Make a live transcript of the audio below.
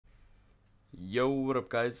Yo, what up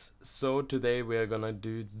guys? So today we are gonna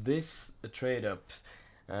do this trade up.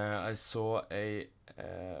 I saw a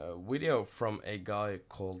video from a guy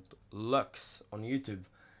called Lux on YouTube,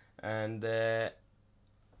 and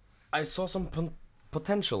I saw some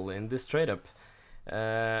potential in this trade up.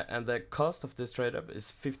 And the cost of this trade up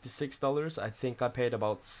is $56. I think I paid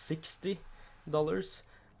about $60,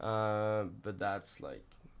 but that's like,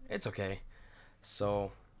 it's okay.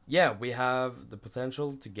 So yeah, we have the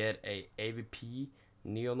potential to get a AVP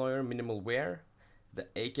Neo Noir minimal wear, the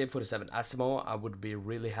AK-47 Asimo. I would be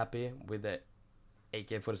really happy with the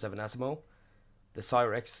AK-47 Asimo, the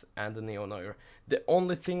Cyrex, and the Neo Noir. The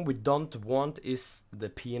only thing we don't want is the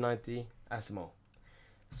P90 Asimo.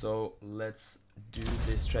 So let's do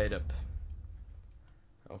this trade up.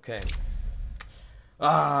 Okay.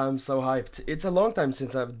 I'm so hyped. It's a long time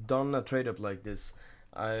since I've done a trade up like this.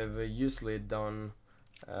 I've usually done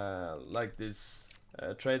like this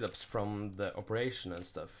trade ups from the operation and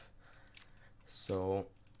stuff. So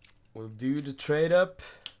we'll do the trade up.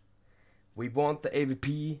 We want the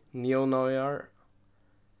AVP Neo Noir,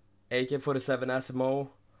 AK-47 Asimo,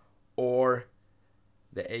 or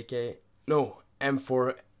the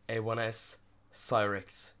M4A1S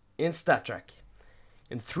Cyrex in StatTrak.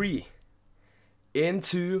 In 3, in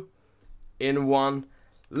 2, in 1,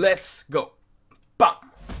 let's go. Bam!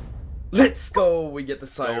 Let's go! We get the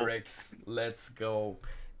Cyrex. Let's go.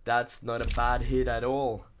 That's not a bad hit at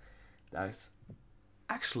all. That's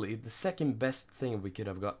actually the second best thing we could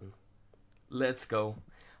have gotten. Let's go.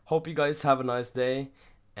 Hope you guys have a nice day,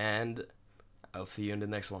 and I'll see you in the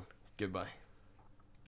next one. Goodbye.